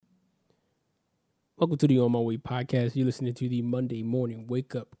Welcome to the On My Way podcast. You're listening to the Monday morning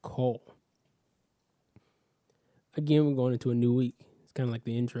wake up call. Again, we're going into a new week. It's kind of like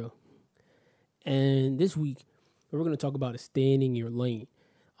the intro. And this week, what we're going to talk about is staying in your lane,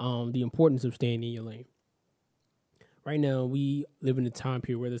 the importance of staying in your lane. Right now, we live in a time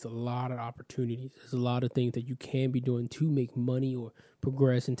period where there's a lot of opportunities. There's a lot of things that you can be doing to make money or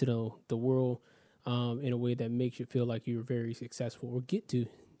progress into the world in a way that makes you feel like you're very successful or get to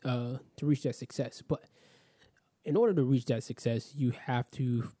reach that success. But in order to reach that success, you have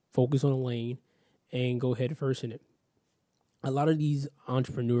to focus on a lane and go head first in it. A lot of these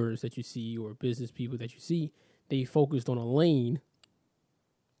entrepreneurs that you see or business people that you see, they focused on a lane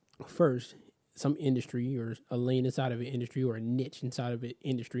first, some industry or a lane inside of an industry or a niche inside of an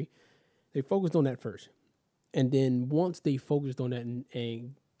industry. They focused on that first. And then once they focused on that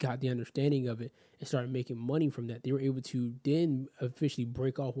and got the understanding of it and started making money from that, they were able to then officially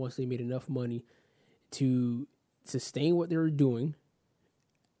break off once they made enough money to sustain what they were doing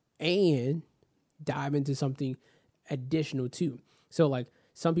and dive into something additional too. So like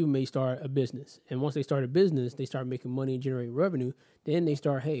some people may start a business, and once they start a business, they start making money and generating revenue. Then they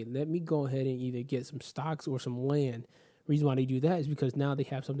start, hey, let me go ahead and either get some stocks or some land. Reason why they do that is because now they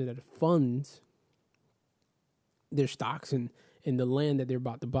have something that funds their stocks and the land that they're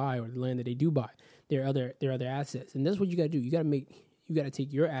about to buy or the land that they do buy, their other assets. And that's what you got to do. You got to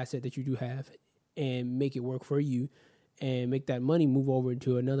take your asset that you do have and make it work for you and make that money move over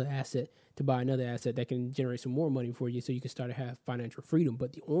into another asset to buy another asset that can generate some more money for you so you can start to have financial freedom.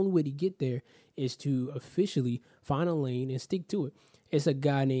 But the only way to get there is to officially find a lane and stick to it. It's a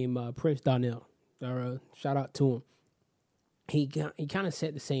guy named Prince Donnell. Shout out to him. He kind of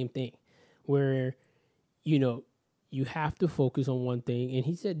said the same thing where, you have to focus on one thing. And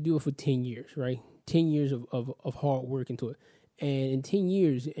he said do it for 10 years, right? 10 years of hard work into it. And in 10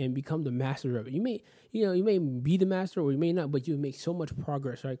 years and become the master of it. You may be the master or you may not, but you make so much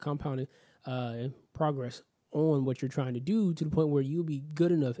progress, right? Compounding progress on what you're trying to do to the point where you'll be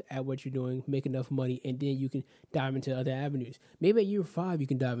good enough at what you're doing, make enough money, and then you can dive into other avenues. Maybe at year 5, you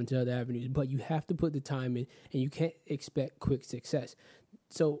can dive into other avenues, but you have to put the time in and you can't expect quick success.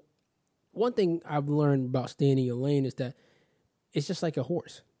 So one thing I've learned about staying in your lane is that it's just like a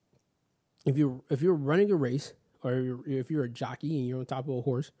horse. If you're running a race, or if you're a jockey and you're on top of a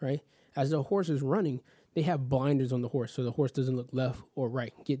horse, right? As the horse is running, they have blinders on the horse so the horse doesn't look left or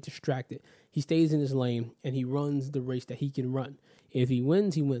right, get distracted. He stays in his lane and he runs the race that he can run. If he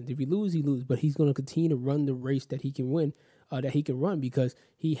wins, he wins. If he loses, he loses. But he's going to continue to run the race that he can win, that he can run because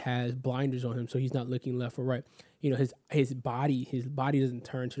he has blinders on him, so he's not looking left or right. His body doesn't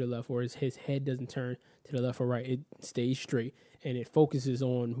turn to the left, or his head doesn't turn to the left or right. It stays straight and it focuses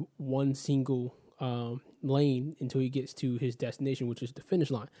on one single lane until he gets to his destination, which is the finish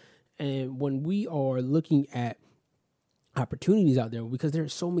line. And when we are looking at opportunities out there, because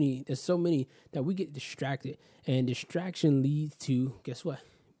there's so many that we get distracted, and distraction leads to, guess what?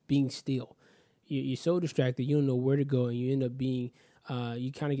 Being still. You're so distracted, you don't know where to go, and you end up being,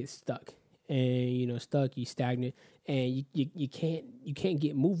 you kind of get stuck, and you stagnant, and you can't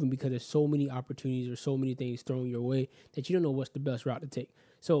get moving because there's so many opportunities or so many things thrown your way that you don't know what's the best route to take.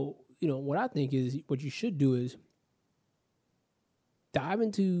 So, what I think is what you should do is dive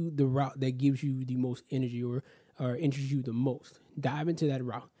into the route that gives you the most energy or interests you the most. Dive into that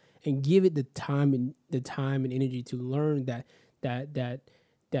route and give it the time and energy to learn that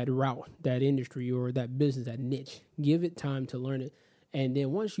route, that industry or that business, that niche. Give it time to learn it. And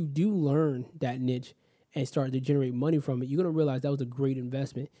then once you do learn that niche and start to generate money from it, you're going to realize that was a great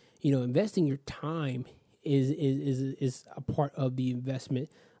investment. Investing your time is a part of the investment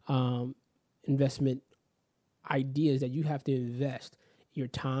ideas that you have to invest your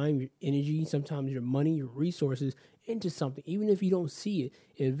time, your energy, sometimes your money, your resources into something. Even if you don't see it,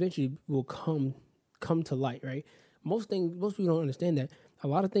 it eventually will come to light, right? Most people don't understand that a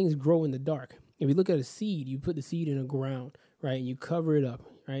lot of things grow in the dark. If you look at a seed, you put the seed in the ground, right? And you cover it up,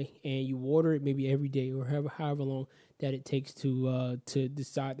 right? And you water it maybe every day or however long that it takes to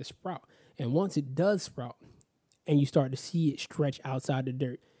decide to sprout. And once it does sprout and you start to see it stretch outside the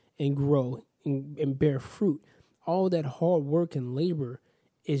dirt and grow and bear fruit, all that hard work and labor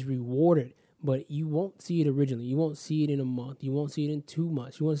is rewarded, but you won't see it originally. You won't see it in a month. You won't see it in 2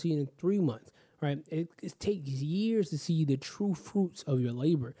 months. You won't see it in 3 months, right? It takes years to see the true fruits of your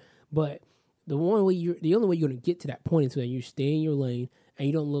labor. But the only way you're going to get to that point is that you stay in your lane and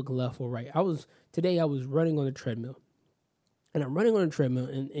you don't look left or right. Today I was running on the treadmill, and I'm running on a treadmill,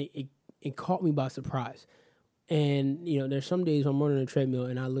 and it caught me by surprise. And, there's some days I'm running on a treadmill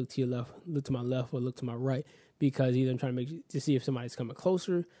and I look to my left or look to my right because either I'm trying to see if somebody's coming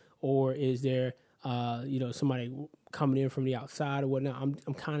closer or is there somebody coming in from the outside or whatnot,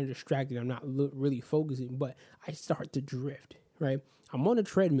 I'm kind of distracted. I'm not really focusing, but I start to drift, right? I'm on a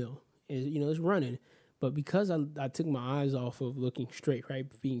treadmill, it's running, but because I took my eyes off of looking straight, right,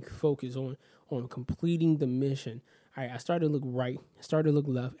 being focused on completing the mission, I started to look right, I started to look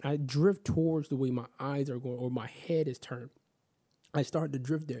left, and I drift towards the way my eyes are going or my head is turned. I started to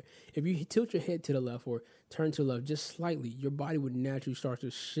drift there. If you tilt your head to the left or turn to the left just slightly, your body would naturally start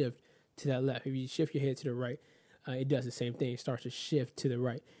to shift to that left. If you shift your head to the right, it does the same thing. It starts to shift to the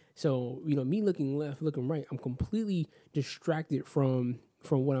right. So, me looking left, looking right, I'm completely distracted from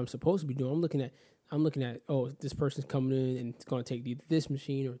what I'm supposed to be doing. I'm looking at, oh, this person's coming in and it's going to take either this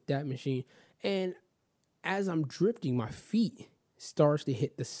machine or that machine. And as I'm drifting, my feet starts to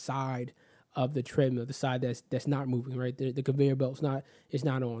hit the side of the treadmill, the side that's not moving, right? The conveyor belt's it's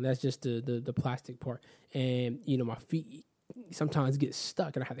not on. That's just the plastic part. And, my feet sometimes get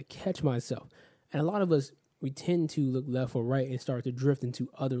stuck and I have to catch myself. And a lot of us, we tend to look left or right and start to drift into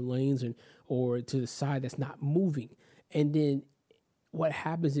other lanes or to the side that's not moving. And then what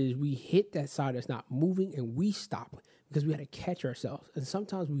happens is we hit that side that's not moving and we stop because we had to catch ourselves. And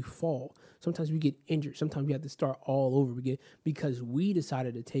sometimes we fall. Sometimes we get injured. Sometimes we have to start all over again because we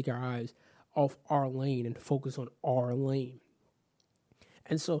decided to take our eyes off our lane and focus on our lane.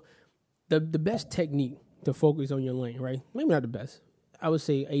 And so the best technique to focus on your lane, right? Maybe not the best. I would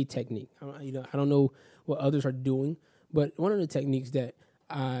say a technique. I don't know what others are doing, but one of the techniques that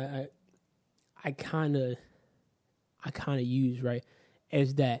I kind of use, right,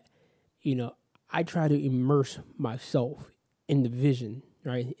 is that, I try to immerse myself in the vision,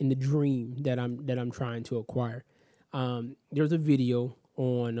 right, in the dream that I'm trying to acquire. There's a video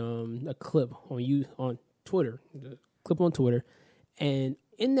on a clip on Twitter, the clip on Twitter, and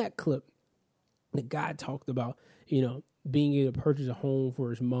in that clip, the guy talked about, being able to purchase a home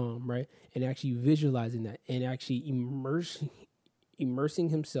for his mom, right, and actually visualizing that and actually immersing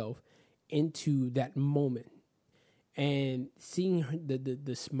himself into that moment and seeing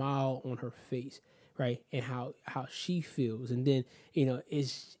the smile on her face, right, and how she feels, and then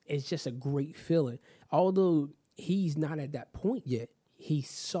it's just a great feeling. Although he's not at that point yet, he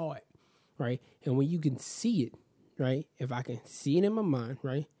saw it, right, and when you can see it, right, if I can see it in my mind,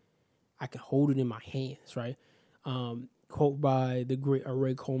 right, I can hold it in my hands, right. Quote by the great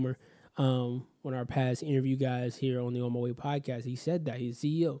Ray Comer, one of our past interview guys here on the On My Way podcast. He said that he's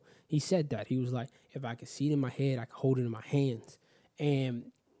CEO. He said that he was like, if I can see it in my head, I can hold it in my hands, and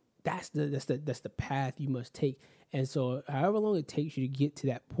that's the path you must take. And so, however long it takes you to get to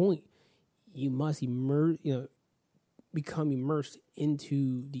that point, you must become immersed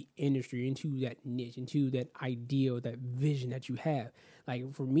into the industry, into that niche, into that ideal, that vision that you have.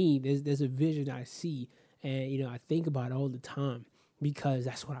 Like for me, there's a vision I see, and I think about it all the time because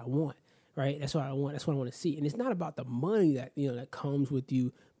that's what I want, right? That's what I want. That's what I want to see. And it's not about the money that that comes with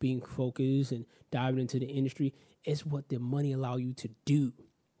you being focused and diving into the industry. It's what the money allow you to do.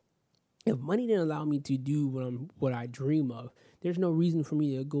 If money didn't allow me to do what I dream of, there's no reason for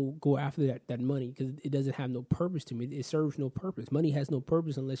me to go after that money because it doesn't have no purpose to me. It serves no purpose. Money has no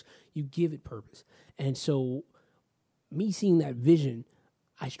purpose unless you give it purpose. And so me seeing that vision,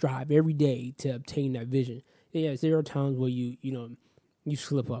 I strive every day to obtain that vision. Yes, there are times where you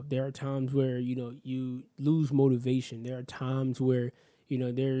slip up. There are times where you lose motivation. There are times where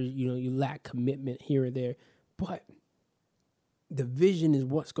you lack commitment here or there. But the vision is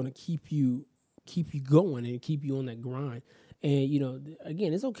what's going to keep you going and keep you on that grind. And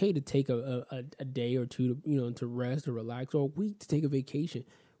again, it's okay to take a day or two to rest or relax, or a week to take a vacation,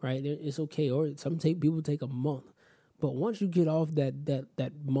 right? It's okay. Or people take a month. But once you get off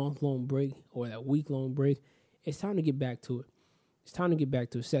that month-long break or that week-long break, it's time to get back to it. It's time to get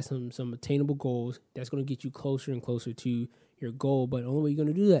back to it. Set some attainable goals that's going to get you closer and closer to your goal. But the only way you're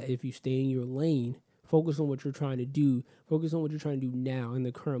going to do that if you stay in your lane, focus on what you're trying to do. Focus on what you're trying to do now in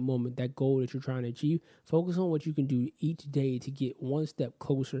the current moment, that goal that you're trying to achieve. Focus on what you can do each day to get one step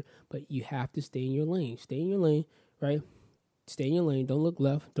closer. But you have to stay in your lane. Stay in your lane, right? Stay in your lane. Don't look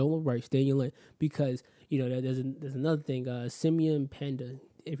left. Don't look right. Stay in your lane because there's another thing. Simeon Panda.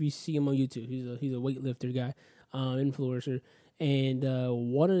 If you see him on YouTube, he's a weightlifter guy, influencer. And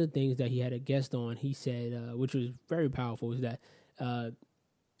one of the things that he had a guest on, he said, which was very powerful, is that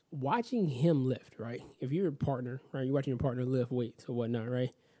watching him lift, right? If you're a partner, right, you're watching your partner lift weights or whatnot,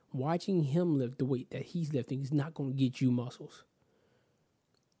 right? Watching him lift the weight that he's lifting is not going to get you muscles.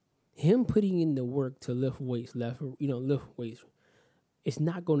 Him putting in the work to lift weights, it's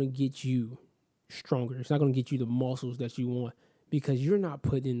not going to get you stronger. It's not going to get you the muscles that you want because you're not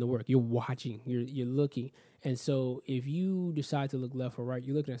putting in the work. You're watching. You're looking. And so if you decide to look left or right,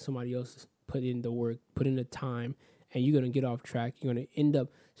 you're looking at somebody else put in the work, put in the time, and you're going to get off track. You're going to end up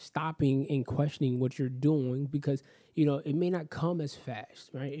stopping and questioning what you're doing because, it may not come as fast,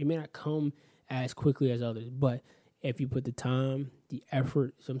 right? It may not come as quickly as others, but if you put the time, the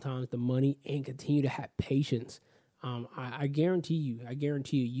effort, sometimes the money, and continue to have patience, I guarantee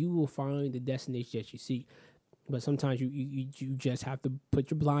you will find the destination that you seek. But sometimes you just have to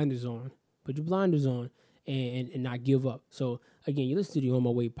put your blinders on, and not give up. So again, you listen to the On My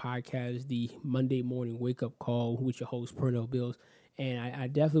Way podcast, the Monday morning wake up call with your host Pernell Bills, and I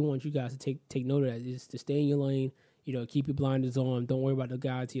definitely want you guys to take note of that. Is to stay in your lane. Keep your blinders on. Don't worry about the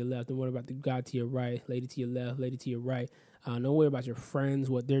guy to your left. Don't worry about the guy to your right, lady to your left, lady to your right. Don't worry about your friends,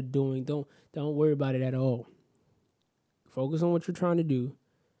 what they're doing. Don't worry about it at all. Focus on what you're trying to do.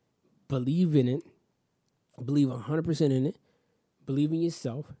 Believe in it. Believe 100% in it. Believe in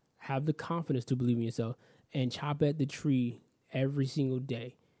yourself. Have the confidence to believe in yourself. And chop at the tree every single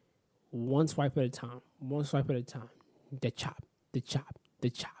day. One swipe at a time. The chop.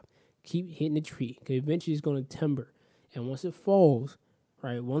 Keep hitting the tree. Because eventually it's going to timber. And once it falls,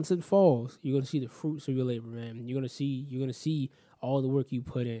 you're going to see the fruits of your labor, man. You're going to see all the work you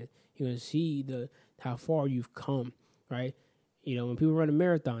put in. You're going to see how far you've come, right? When people run a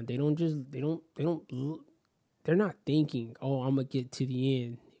marathon, they're not thinking, oh, I'm going to get to the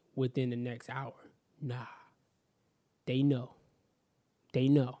end within the next hour. Nah. They know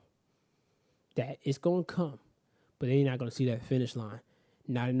that it's going to come, but they're not going to see that finish line.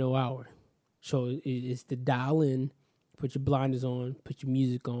 Not in no hour. So it's to dial in, put your blinders on, put your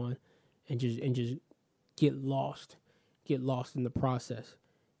music on, and just get lost. Get lost in the process.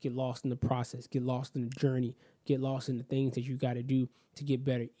 Get lost in the journey. Get lost in the things that you got to do to get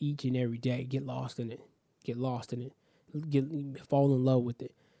better each and every day. Get lost in it. Fall in love with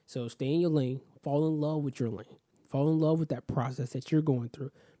it. So stay in your lane. Fall in love with your lane. Fall in love with that process that you're going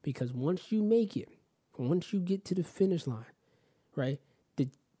through. Because once you make it, once you get to the finish line, right,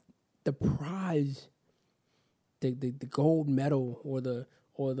 the prize, the gold medal or the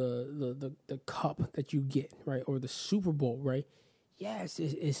cup that you get, right, or the Super Bowl, right? Yes,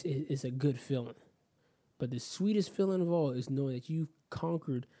 it's a good feeling. But the sweetest feeling of all is knowing that you've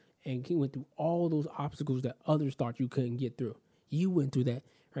conquered and went through all those obstacles that others thought you couldn't get through. You went through that,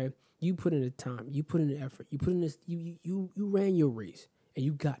 right? You put in the time, you put in the effort, you put in this, you ran your race, and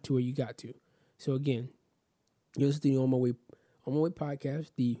you got to where you got to. So again, you're listening to On My Way podcast,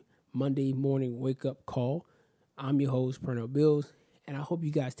 the Monday morning wake up call. I'm your host, Pernell Bills, and I hope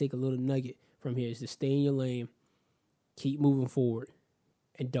you guys take a little nugget from here is to stay in your lane, keep moving forward,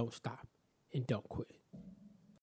 and don't stop, and don't quit.